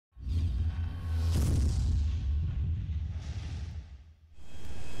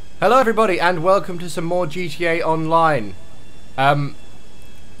Hello everybody and welcome to some more GTA Online.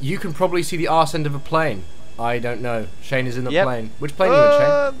 You can probably see the arse end of a plane. I don't know. Shane is in the plane. Which plane are you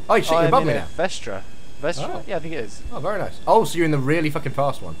in, Shane? Oh, you're above me now. Vestra. Oh. Yeah, I think it is. Oh, very nice. Oh, so you're in the really fucking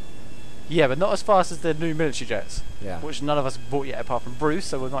fast one. Yeah, but not as fast as the new military jets. Yeah. Which none of us have bought yet apart from Bruce,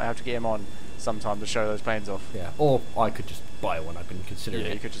 so we might have to get him on sometime to show those planes off. Yeah. Or I could just buy one. I've been considering it.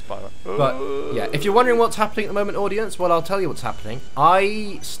 Yeah, you could just buy one. But, yeah, if you're wondering what's happening at the moment, audience, well, I'll tell you what's happening.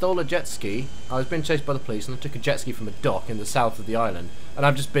 I stole a jet ski. I was being chased by the police, and I took a jet ski from a dock in the south of the island. And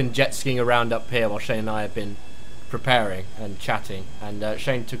I've just been jet skiing around up here while Shane and I have been preparing and chatting. And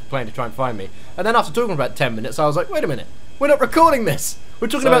Shane took a plane to try and find me. And then after talking for about 10 minutes, I was like, wait a minute. We're not recording this. We're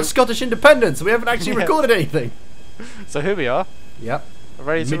talking about Scottish independence. And we haven't actually recorded anything. So here we are. Yep.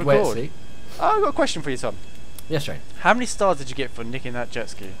 Ready to Midway record. at sea. Oh, I've got a question for you, Tom. Yes, Shane. How many stars did you get for nicking that jet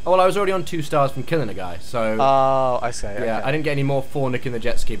ski? Oh, well, I was already on 2 stars from killing a guy, so... Oh, I see. Yeah, okay. I didn't get any more for nicking the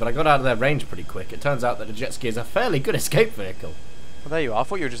jet ski, but I got out of their range pretty quick. It turns out that the jet ski is a fairly good escape vehicle. Well, there you are. I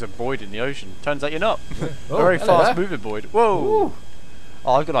thought you were just a Boyd in the ocean. Turns out you're not. Oh, a very hello fast there. moving Boyd. Whoa! Ooh.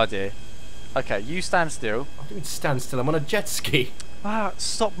 Oh, I've got an idea. Okay, you stand still. I didn't stand still. I'm on a jet ski. Ah,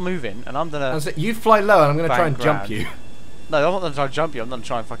 stop moving, and I'm gonna... You fly low, and I'm going to try and jump ground. you. No, I'm not going to try and jump you. I'm going to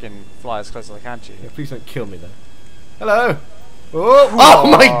try and fucking fly as close as I can to you. Yeah, please don't kill me, though. Hello. Oh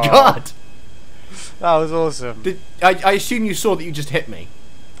my god! That was awesome. I assume you saw that you just hit me.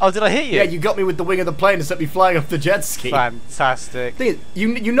 Oh, did I hit you? Yeah, you got me with the wing of the plane and sent me flying off the jet ski. Fantastic. Thing is,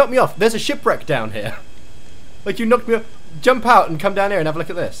 you knocked me off. There's a shipwreck down here. Like, you knocked me off. Jump out and come down here and have a look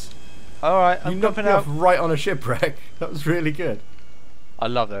at this. Alright, You I'm knocked jumping me out. off right on a shipwreck. That was really good. I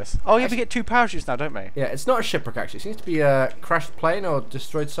love this. Oh, yeah, we get 2 parachutes now, don't we? Yeah, it's not a shipwreck actually. It seems to be a crashed plane or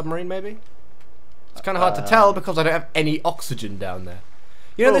destroyed submarine, maybe. It's kind of hard to tell because I don't have any oxygen down there.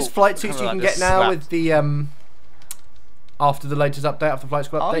 You know, there's flight suits you can get now with the after the latest update, after the flight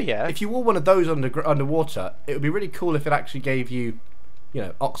school update. Oh yeah. If you wore one of those underwater, it would be really cool if it actually gave you, you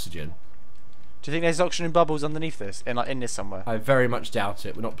know, oxygen. Do you think there's oxygen bubbles underneath this, in this somewhere? I very much doubt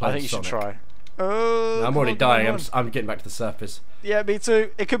it. We're not playing I think you Sonic. should try. No, I'm already dying. I'm getting back to the surface. Yeah, me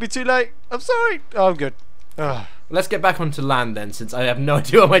too. It could be too late. I'm sorry. Oh, I'm good. Ugh. Let's get back onto land then, since I have no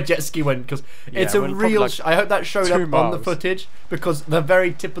idea where my jet ski went, because it's a real... like I hope that showed up 2 on miles. the footage, because the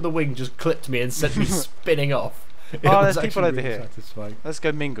very tip of the wing just clipped me and sent me spinning off. Oh, there's people over here. Satisfying. Let's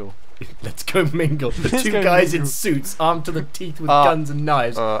go mingle. Let's go mingle. Let's Two go guys mingle. in suits, armed to the teeth with guns and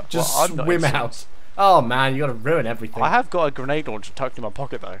knives, just well, I'm not in swim out. suits. Oh man, you gotta ruin everything. I have got a grenade launcher tucked in my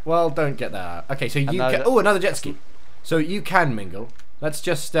pocket though. Well, don't get that out. Okay, so you can... Oh, another jet ski. So you can mingle. Let's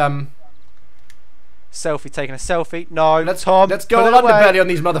just... Selfie, taking a selfie. No, Let's Tom. go on underbelly on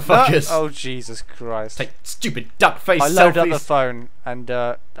these motherfuckers. No. Oh Jesus Christ! Take stupid duck face I selfies. loaded up the phone and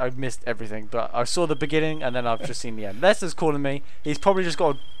I missed everything, but I saw the beginning and then I've just seen the end. Lester's calling me. He's probably just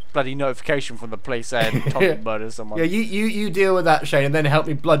got a bloody notification from the police saying Tom murdered someone. Yeah, you deal with that, Shane, and then help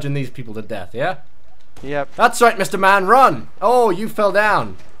me bludgeon these people to death. Yeah. Yep. That's right, Mr. Man. Run! Oh, you fell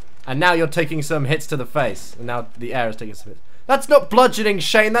down, and now you're taking some hits to the face, and now the air is taking some hits. That's not bludgeoning,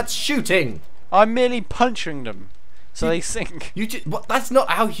 Shane. That's shooting. I'm merely punching them, so they sink. What? That's not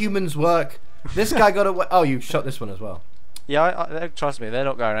how humans work. This guy got away. Oh, you shot this one as well. Yeah, trust me, they're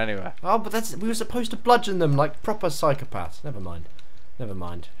not going anywhere. Oh, but we were supposed to bludgeon them like proper psychopaths. Never mind. Never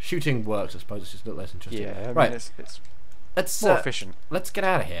mind. Shooting works, I suppose. It's just a little less interesting. Yeah, I mean, right. It's more efficient. Let's get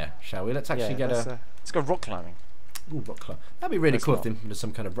out of here, shall we? Let's actually let's go rock climbing. Ooh, rock climb. That'd be really cool if there's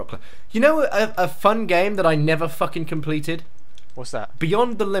some kind of rock climb. You know a fun game that I never fucking completed? What's that?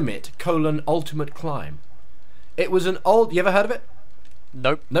 Beyond the Limit: Ultimate Climb. It was an old... You ever heard of it?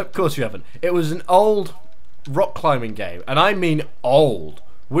 Nope. Nope, of course you haven't. It was an old rock climbing game, and I mean old.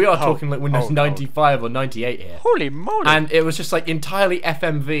 We are talking like Windows 95 or 98 here. Holy moly! And it was just like entirely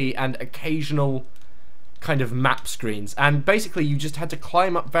FMV and occasional kind of map screens. And basically you just had to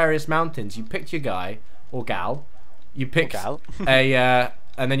climb up various mountains. You picked your guy or gal. You picked and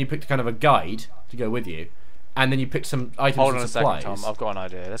then you picked kind of a guide to go with you. And then you picked some items Hold and on a supplies. second, Tom. I've got an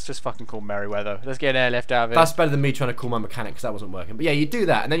idea. Let's just fucking call Merryweather. Let's get an airlift out of it. That's better than me trying to call my mechanic because that wasn't working. But yeah, you do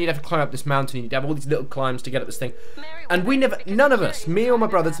that, and then you'd have to climb up this mountain. And you'd have all these little climbs to get up this thing. And we never, none of us, me or my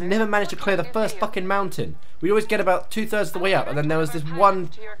brothers, never managed to clear the first fucking mountain. We'd always get about 2/3 of the way up, and then there was this one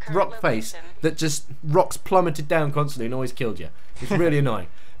rock face that just rocks plummeted down constantly and always killed you. It's really annoying.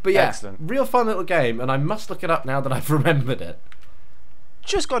 But yeah, real fun little game, and I must look it up now that I've remembered it.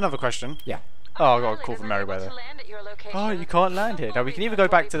 Just got another question. Yeah. Oh, I got a call from Merryweather. Oh, you can't land here. Now we can either go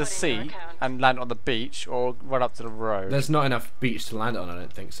back to the sea and land on the beach, or run up to the road. There's not enough beach to land on, I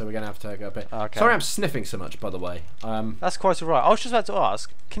don't think, so we're gonna have to go a bit. Okay. Sorry, I'm sniffing so much, by the way. That's quite alright. I was just about to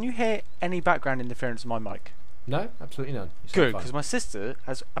ask, can you hear any background interference in my mic? No, absolutely none. You sound Good, fine. because my sister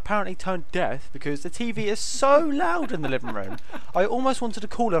has apparently turned deaf because the TV is so loud in the living room. I almost wanted to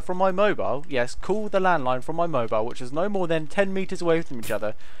call her from my mobile. Yes, call the landline from my mobile, which is no more than 10 metres away from each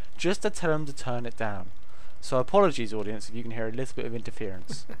other, just to tell them to turn it down. So apologies, audience, if you can hear a little bit of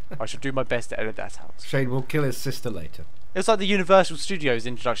interference. I shall do my best to edit that out. Shane will kill his sister later. It was like the Universal Studios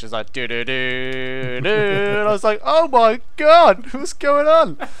introduction. It's like do do do do, and I was like, "Oh my god, what's going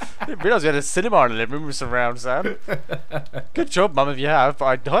on?" I didn't realise we had a cinema in the living room with surround sound. Good job, Mum, if you have, but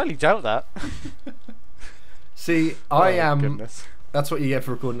I highly doubt that. See, I am. Goodness. That's what you get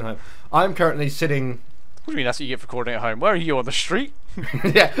for recording at home. I'm currently sitting. What do you mean that's what you get for recording at home? Where are you, on the street?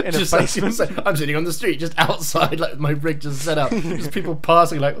 Yeah, In a just like, basement? I'm sitting on the street, just outside, like my rig just set up. Just people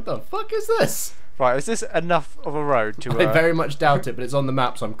passing, like, what the fuck is this? Right, is this enough of a road to? I very much doubt it, but it's on the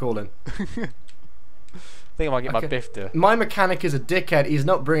map, so I'm calling. I think I might get my biff to. My mechanic is a dickhead. He's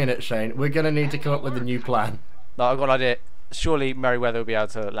not bringing it, Shane. We're gonna need to come up with a new plan. No, I've got an idea. Surely Merryweather will be able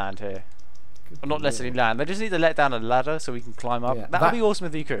to land here. Well, not necessarily land. They just need to let down a ladder so we can climb up. Yeah, That would be awesome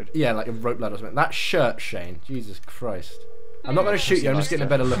if you could. Yeah, like a rope ladder or something. That shirt, Shane. Jesus Christ. I'm not going to shoot you. I'm just getting a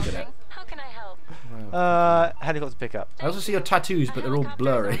better look at it. How can I help? Helicopter pickup. I also see your tattoos, but they're all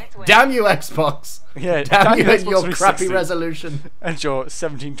blurry. Damn you, Xbox! Yeah, Damn you and Xbox your 360. crappy resolution. And your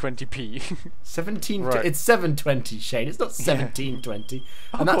 1720p. 17. Right. It's 720, Shane. It's not 1720.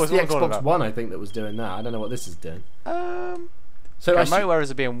 And that's course, the what I call it Xbox that. One, I think, that was doing that. I don't know what this is doing. So Okay, I see-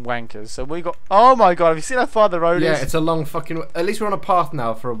 Merryweathers are being wankers. So we got. Oh my god! Have you seen how far the road yeah, is? it's a long fucking. At least we're on a path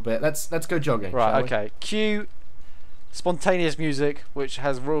now for a bit. Let's go jogging. shall Right. we? Okay. Cue spontaneous music, which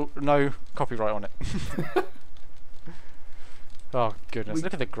has no copyright on it. Oh goodness!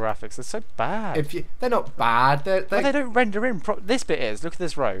 Look at the graphics. They're so bad. They're not bad. They're Well, they don't render in. This bit is. Look at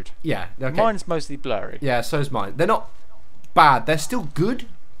this road. yeah. Okay. Mine's mostly blurry. Yeah, so's mine. They're not bad. They're still good.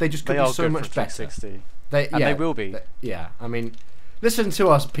 They just could They be are so good much for better. 360. And they will be. Yeah, I mean, listen to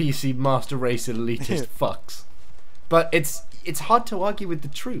us, PC Master Race elitist fucks. But it's hard to argue with the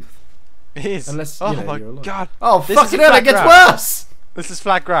truth. It is. Unless, oh you know, my you're alive. god! Oh, This fucking is a hell, it flat gets ground. worse! This is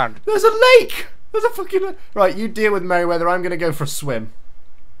flat ground. There's a lake! There's a fucking... Right, you deal with Merryweather. I'm going to go for a swim.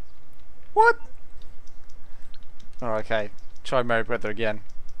 What? Oh, okay. Try Merryweather again.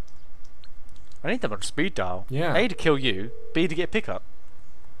 I need them on speed dial. Yeah. A to kill you. B to get pickup.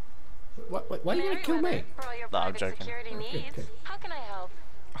 Why are you going to kill me? For all your No, I'm private joking. security needs. okay. How can I help?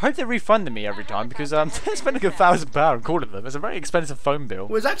 I hope they're refunding me every time because they're spending £1,000 calling them. It's a very expensive phone bill.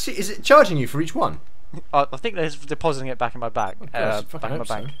 Well, is it charging you for each one? I think they're depositing it back in my bag. Gosh, fucking back in my hope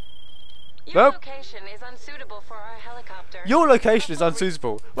so. bank. Your Nope. location is unsuitable for our helicopter. Your location is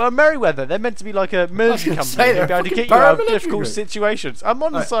unsuitable. Well, Merryweather, they're meant to be like a military gonna company say, who'd they're be able to fucking get you out of paramilitary difficult group. situations. I'm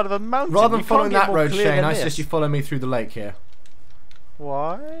on the Right. side of a mountain. Rather You than can't following get that more road, clear Shane, than I this. suggest you follow me through the lake here.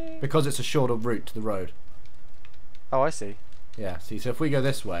 Why? Because it's a shorter route to the road. Oh, I see. Yeah, see, so if we go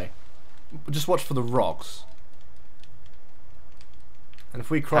this way, just watch for the rocks. And if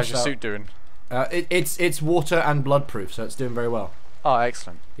we cross How's your out, suit doing? it's water and blood proof, so it's doing very well. Oh,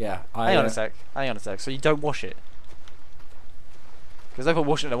 excellent. Yeah, Hang on a sec. Hang on a sec. So you don't wash it? Because they put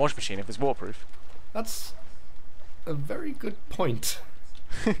wash it in a wash machine if it's waterproof. That's a very good point.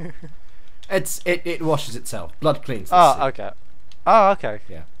 It washes itself. Blood cleans. the Oh, suit. okay. Oh, okay.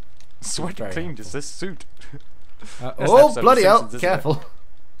 Yeah. Sweat Very cleaned helpful. is this suit? That's an Oh episode of bloody hell! Simpsons, isn't it? Careful.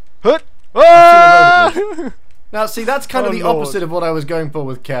 Hut! seen Ah! Now, see, that's kind of Oh, the Lord. opposite of what I was going for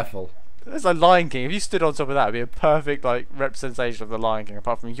with careful. It's like Lion King. If you stood on top of that, it'd be a perfect like representation of the Lion King.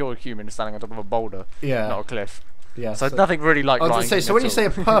 Apart from you're a human standing on top of a boulder, Yeah. not a cliff. Yeah. So nothing really like I was Lion going to say, King so when at you say a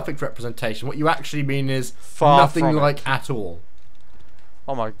all. perfect representation, what you actually mean is Far nothing from it. like at all.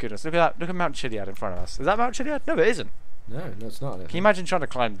 Oh my goodness! Look at that! Look at Mount Chiliad in front of us. Is that Mount Chiliad? No, it isn't. No, it's not. Can you imagine trying to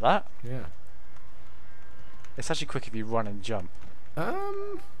climb that? Yeah. It's actually quick if you run and jump.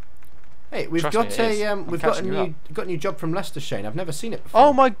 Hey, we've Trust got me, it is. I'm we've got a catching you got a new job from Leicester, Shane. I've never seen it before.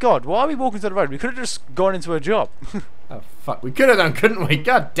 Oh my god! Why are we walking to the road? We could have just gone into a job. Oh fuck, we could have done, couldn't we?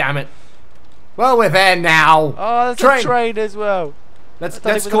 God damn it. Well, we're there now. Oh, there's Train. a train as well. Let's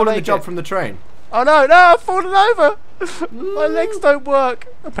I don't think we're call gonna in the make job it. from the train. Oh no, no! I've fallen over. My legs don't work.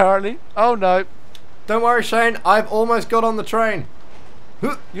 Apparently. Oh no. Don't worry, Shane. I've almost got on the train.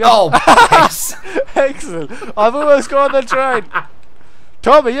 You Oh, piss. Excellent. I've almost got on the train.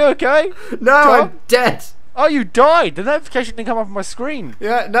 Tom, are you okay? No, Tom? I'm dead. Oh, you died. The notification didn't come up on my screen.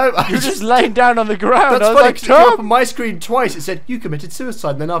 Yeah, no, I You were just laying down on the ground. That's I was funny, like, 'cause it came up on Tom. my screen twice. It said, you committed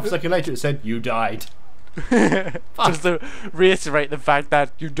suicide. And then half a second later, it said, you died. Just to reiterate the fact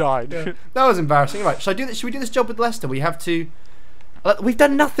that you died. That was embarrassing. Right, should we do this job with Leicester? We have to... we've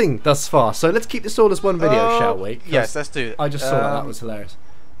done nothing thus far, so let's keep this all as one video, shall we? 'Cause Yes, let's do it. I just saw that. That was hilarious.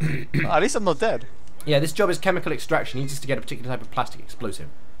 At least I'm not dead. Yeah, this job is chemical extraction. He needs us to get a particular type of plastic explosive.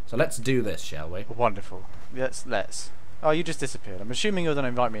 So let's do this, shall we? Wonderful. Let's. Oh, you just disappeared. I'm assuming you're going to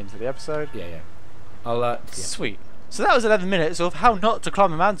invite me into the episode. Yeah, yeah. I'll, yeah. Sweet. So that was 11 minutes of how not to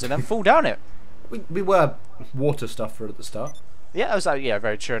climb a mountain and fall down it. We were water stuffer at the start. Yeah, that was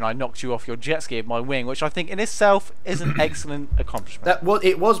very true, and I knocked you off your jet ski of my wing, which I think in itself is an excellent accomplishment.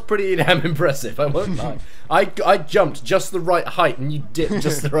 It was pretty damn impressive, I won't lie. I jumped just the right height, and you dipped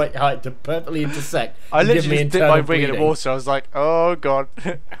just the right height to perfectly intersect. I literally just dipped my wing in the water. I was like, oh god,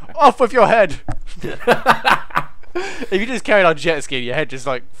 off with your head. If you just carried on jet ski, your head just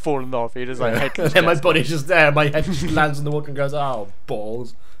like falling off. You just like head. And then my body's just there, my head just lands on the water and goes, oh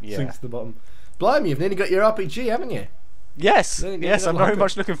balls, sinks to the bottom. Blimey, you've nearly got your RPG, haven't you? Yes, yes, I'm very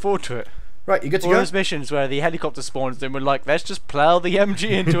much looking forward to it. Right, you good to All go? those missions where the helicopter spawns and we're like, let's just plough the MG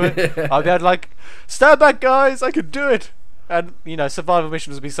into it. I'll be able to like, stand back guys, I can do it. And, you know, survival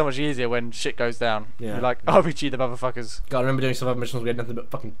missions will be so much easier when shit goes down. Yeah. You're like, RPG the motherfuckers. God, I remember doing survival missions where we had nothing but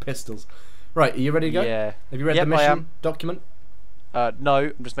fucking pistols. Right, are you ready to go? Yeah. Have you read the mission document? No,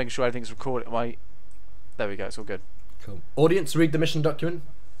 I'm just making sure everything's recorded. There we go, it's all good. Cool. Audience, read the mission document.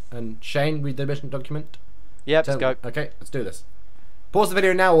 And Shane, read the mission document. Yep, let's go. Okay, let's do this. Pause the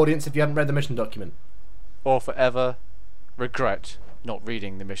video now, audience, if you haven't read the mission document. Or forever regret not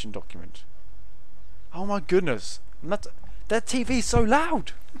reading the mission document. Oh my goodness. That TV's so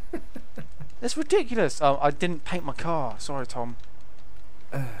loud. It's ridiculous. Oh, I didn't paint my car. Sorry, Tom.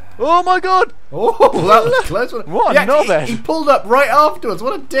 Oh my god! Oh, that was close. What a knobhead. He pulled up right afterwards.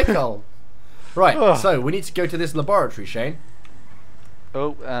 What a dickhole. Right, so we need to go to this laboratory, Shane.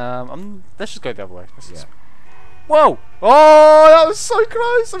 Oh, let's just go the other way. Whoa! Oh, that was so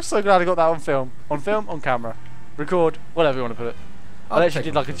close! I'm so glad I got that on film. On film, on camera. Record, whatever you want to put it. I actually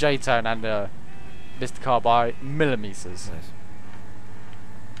did like a J-turn and missed the car by millimeters. Nice.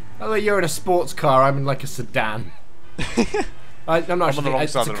 By the way, you're in a sports car, I'm in like a sedan. I'm not actually,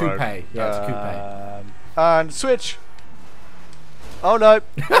 it's a coupe. Yeah, it's a coupe. And switch! Oh no,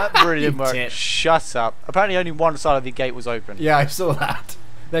 that really didn't work. Tit. Shut up. Apparently only one side of the gate was open. Yeah, I saw that.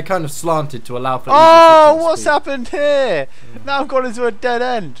 They're kind of slanted to allow for. Oh, what's happened here? Now I've gone into a dead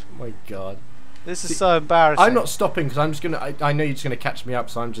end. Oh my god. This is so embarrassing. I'm not stopping because I'm just gonna. I know you're just gonna catch me up,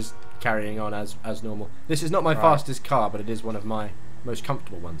 so I'm just carrying on as normal. This is not my fastest car, but it is one of my most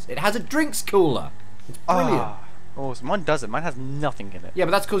comfortable ones. It has a drinks cooler. It's brilliant. Awesome. Mine doesn't. Mine has nothing in it. Yeah,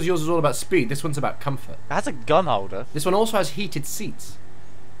 but that's because yours is all about speed. This one's about comfort. It has a gun holder. This one also has heated seats.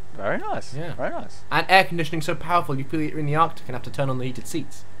 Very nice. Yeah. Very nice. And air conditioning so powerful you feel you're in the Arctic and have to turn on the heated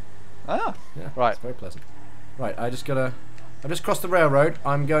seats. Ah. Yeah. Right. It's very pleasant. Right, I just crossed the railroad.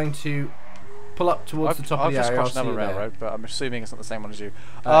 I'm going to pull up towards the top of the area. I've just crossed another railroad, but I'm assuming it's not the same one as you. You'll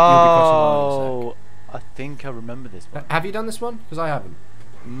be crossing mine in a sec. I think I remember this one. Have you done this one? Because I haven't.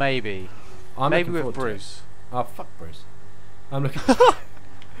 Maybe. I'm Maybe looking with forward to it. Bruce. Oh, fuck Bruce. I'm looking.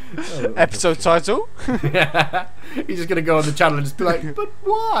 Episode title? Yeah. He's just gonna go on the channel and just be like, but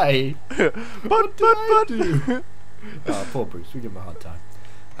why? What did I do? Oh, poor Bruce. We give him a hard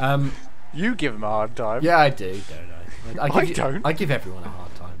time. You give him a hard time. Yeah, I do, don't I? I don't. I give everyone a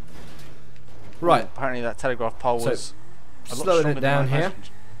hard time. Right. Apparently that telegraph pole was a lot slowing stronger it down than I here. imagined.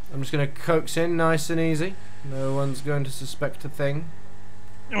 I'm just gonna coax in nice and easy. No one's going to suspect a thing.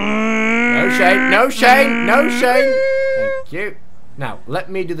 No Shane, no Shane, no Shane. Thank you. Now, let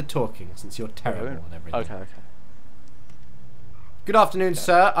me do the talking, since you're terrible and everything. Okay. Good afternoon,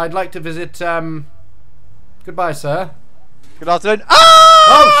 sir. I'd like to visit, Goodbye, sir. Good afternoon.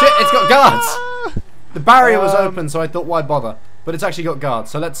 Oh, shit, it's got guards! The barrier was open, so I thought, why bother? But it's actually got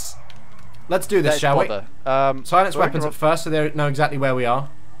guards, so let's do this, shall we? Silence weapons at first, so they know exactly where we are.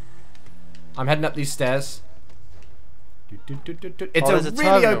 I'm heading up these stairs. It's a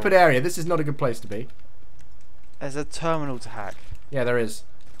really open area. This is not a good place to be. There's a terminal to hack. Yeah, there is.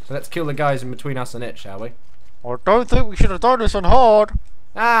 So let's kill the guys in between us and it, shall we? I don't think we should have done this on hard.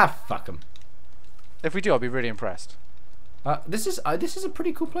 Ah, fuck them. If we do, I'll be really impressed. This is a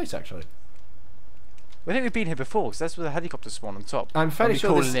pretty cool place, actually. I think we've been here before, because that's where the helicopter spawn on top. I'm fairly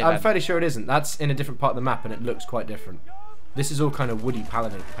sure it isn't. That's in a different part of the map, and it looks quite different. This is all kind of woody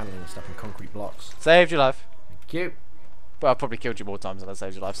paneling and stuff and concrete blocks. Saved your life. Thank you. But I've probably killed you more times than I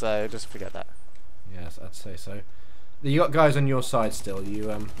saved your life, so just forget that. Yes, I'd say so. You got guys on your side still.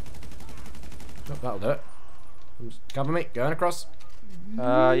 You oh, that'll do it. Cover me. Going across.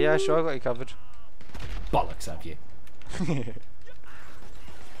 Yeah, sure. I got you covered. Bollocks, have you?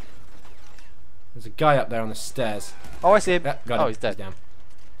 There's a guy up there on the stairs. Oh, I see him. Yep, got him. He's dead. Down.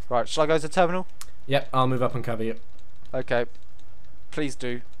 Right, shall I go to the terminal? Yep, I'll move up and cover you. Okay. Please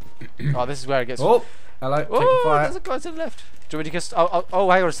do. Oh, this is where it gets. Oh, hello. Take Oh, fire. there's a guy to the left. Do you want me to just? Oh,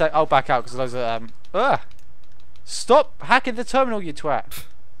 hang on a sec. I'll back out because those are Ah! Stop hacking the terminal, you twat!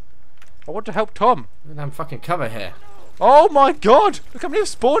 I want to help Tom. I'm fucking cover here. Oh my god! Look how many have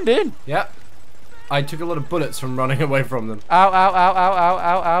spawned in! Yep. I took a lot of bullets from running away from them. Ow, ow, ow, ow, ow,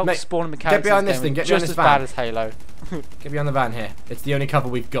 ow, ow. Mate, Spawning mechanics. get behind in this game thing, are get behind just this as van. bad as Halo. Get behind the van here. It's the only cover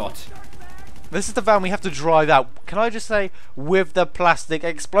we've got. This is the van we have to drive out. Can I just say, with the plastic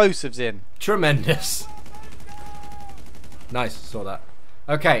explosives in? Tremendous. Nice, saw that.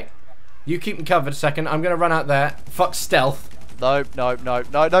 Okay, you keep them covered a second. I'm going to run out there. Fuck stealth. No, no, no,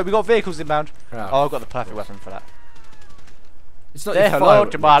 no, no. We got vehicles inbound. Oh. Oh, I've got the perfect weapon for that. It's not Say your hello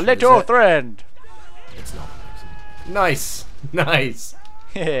fire to my weapon, little is it? friend. It's not. Nice. Nice.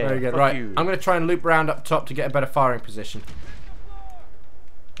 Yeah, Very good. fuck Right, you. I'm going to try and loop round up top to get a better firing position.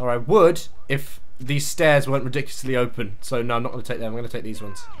 Or I would if these stairs weren't ridiculously open. So no, I'm not going to take them. I'm going to take these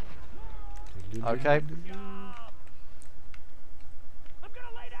ones. Okay.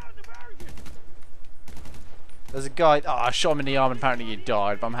 There's a guy. Oh, I shot him in the arm and apparently he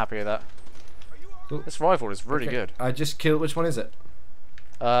died, but I'm happy with that. Ooh. This rifle is really Okay, good. I just killed. Which one is it?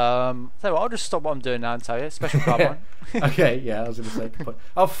 So I'll just stop what I'm doing now and tell you. Special carbine. Okay, yeah, I was going to say. Good point.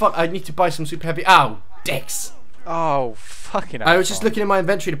 Oh fuck! I need to buy some super heavy. Ow, dicks! Oh, fucking hell. I was just looking in my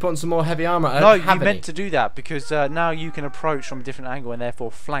inventory to put on some more heavy armor. I No, don't you have any. meant to do that because now you can approach from a different angle and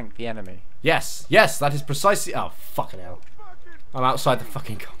therefore flank the enemy. Yes, yes, that is precisely. Oh fucking hell! I'm outside the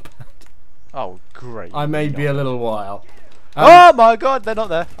fucking compound. Oh, great. I may be a little while. Oh my god, they're not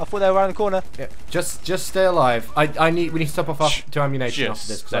there. I thought they were around the corner. Yeah, just stay alive. We need to stop off to ammunition Just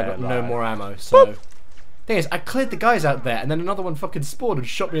after this because I've got stay no alive. more ammo. So, thing is, I cleared the guys out there, and then another one fucking spawned and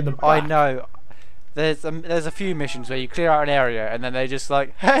shot me in the back. I know. There's a few missions where you clear out an area and then they just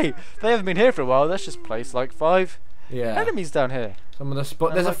like, hey, they haven't been here for a while. Let's just place like 5 Yeah. enemies down here. Some of the spot.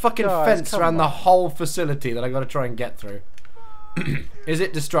 I'm There's a like, fucking guys, fence come around the on. whole facility that I got to try and get through. Is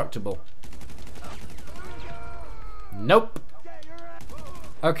it destructible? Nope.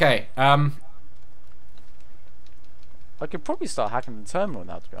 Okay. I could probably start hacking the terminal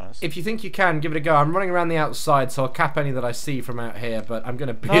now, to be honest. If you think you can, give it a go. I'm running around the outside, so I'll cap any that I see from out here. But I'm going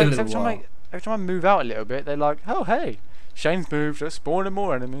to be No, a 'cause little while. every time I move out a little bit, they're like, oh hey, Shane's moved, let's spawn in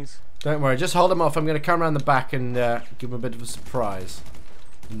more enemies. Don't worry, just hold them off. I'm going to come around the back and give them a bit of a surprise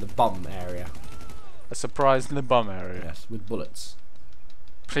in the bum area. A surprise in the bum area. Yes, with bullets.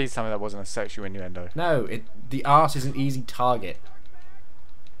 Please tell me that wasn't a sexual innuendo. No, the arse is an easy target.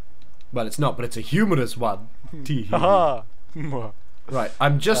 Well, it's not, but it's a humorous one. Haha. Right,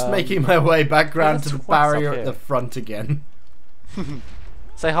 I'm just making my way back round to the what's up barrier at here? the front again.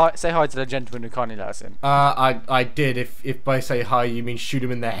 Say hi to the gentleman who kindly let us in. I did. If by say hi you mean shoot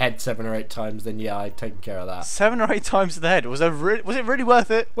him in the head 7 or 8 times, then yeah, I'd taken care of that. 7 or 8 times to the head. Was it really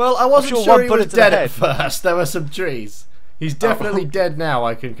worth it? Well, I wasn't sure sure one he bullet was to the dead at head. first. There were some trees. He's definitely dead now,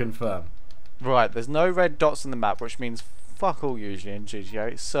 I can confirm. Right, there's no red dots on the map, which means fuck all usually in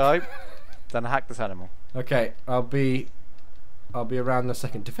GTA. So, then hack this animal. Okay, I'll be around in a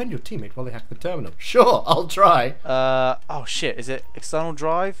second. Defend your teammate while they hack the terminal. Sure, I'll try. Oh shit, is it external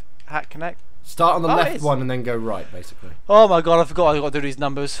drive? Hack connect? Start on the Oh, it left is. one and then go right, basically. Oh my god, I forgot I've got to do these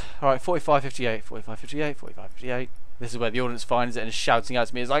numbers. Alright, 4558, 4558, 4558. This is where the audience finds it and is shouting out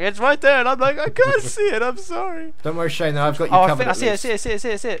to me. It's like, it's right there, and I'm like, I can't see it, I'm sorry. Don't worry, Shane, I've got you Oh, covered. I at see it, I least. see it, I see it, I see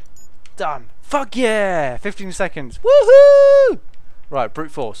it, I see it. Done. Fuck yeah! 15 seconds. Woohoo! Right, brute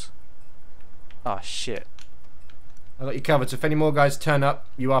force. Oh shit. I got you covered, so if any more guys turn up,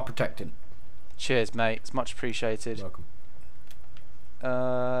 you are protected. Cheers, mate. It's much appreciated. Welcome.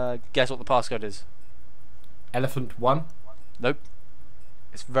 Guess what the passcode is? Elephant 1? Nope.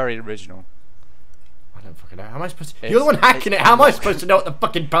 It's very original. I don't fucking know. How am I supposed to... It's- You're the one hacking it's it. How am I unlocked. supposed to know what the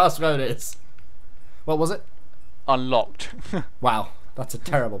fucking passcode is? What was it? Unlocked. Wow, that's a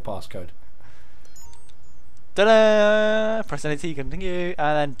terrible passcode. Ta-da! Press NT, continue,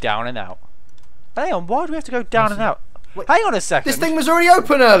 and then down and out. Hang on, why do we have to go down and out? Wait, Hang on a second. This thing was already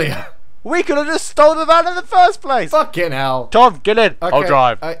open earlier. We could have just stolen the van in the first place. Fucking hell. Tom, get in. Okay, I'll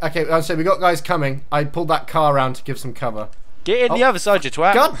drive. Okay, I'll say we got guys coming. I pulled that car around to give some cover. Get in the Oh. other side, you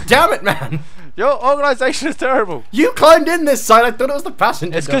twat. God damn it, man. Your organisation is terrible. You climbed in this side. I thought it was the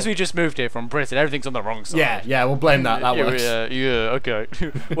passenger It's because door. we just moved here from Britain. Everything's on the wrong side. Yeah, we'll blame that. That works. Yeah, okay.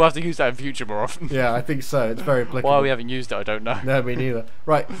 We'll have to use that in future more often. Yeah, I think so. It's very applicable. Why we haven't used it, I don't know. No, me neither.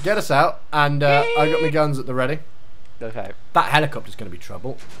 Right, get us out, and I got my guns at the ready. Okay. That helicopter's going to be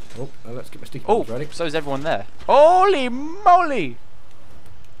trouble. Oh, let's get my sticky Oh, bombs ready. so is everyone there. Holy moly!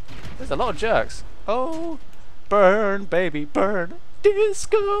 There's a lot of jerks. Oh, burn, baby, burn.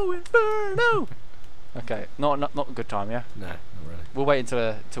 Disco Inferno! Okay, not a good time, yeah? No, not really. We'll wait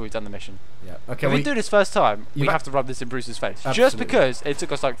until we've done the mission. Yeah. Okay. If we do this first time, we You've have to rub this in Bruce's face. Absolutely. Just because it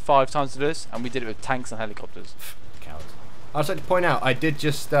took us like 5 times to do this, and we did it with tanks and helicopters. Cowards. I'd just like to point out, I did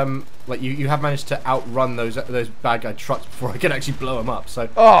just like you have managed to outrun those bad guy trucks before I could actually blow them up. So.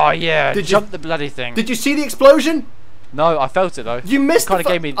 Oh yeah! Did Jump the bloody thing. Did you see the explosion? No, I felt it though. You missed. Kind of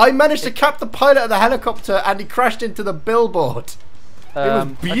gave me. I managed to cap the pilot of the helicopter, and he crashed into the billboard. It was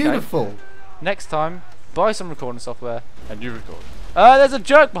beautiful. Okay. Next time, buy some recording software and you record. There's a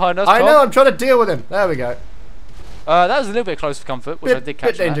jerk behind us. I Tom. know. I'm trying to deal with him. There we go. That was a little bit close for comfort, which I did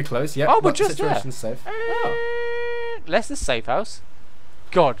catch. Bit danger close. Yeah. Oh, but we're just there. situation's safe. Oh. Leicester's safe house.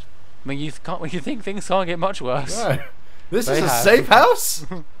 God, I mean, you think things can't get much worse. No. This They is a have. safe house.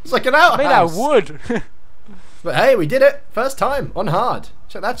 It's like an outhouse. Made out of wood. But hey, we did it. First time on hard.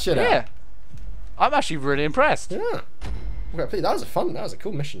 Check that shit out. Yeah. I'm actually really impressed. Yeah. Okay, please, that was a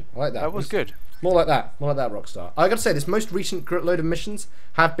cool mission. I like that. That was good. More like that, Rockstar. I gotta say, this most recent load of missions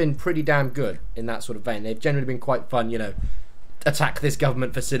have been pretty damn good in that sort of vein. They've generally been quite fun, you know. Attack this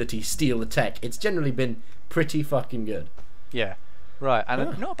government facility, steal the tech. It's generally been pretty fucking good. Yeah. Right,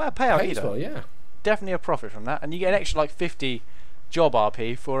 and not a bad payout Pays either. well, yeah. Definitely a profit from that, and you get an extra like 50 job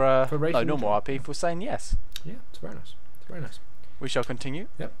RP for rating normal the job. RP for saying yes. Yeah, it's very nice. It's very nice. We shall continue.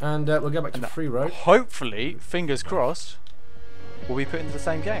 Yep, and we'll go back to the free road. Hopefully, fingers crossed, we'll be put into the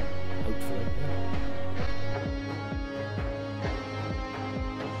same game. Hopefully, yeah.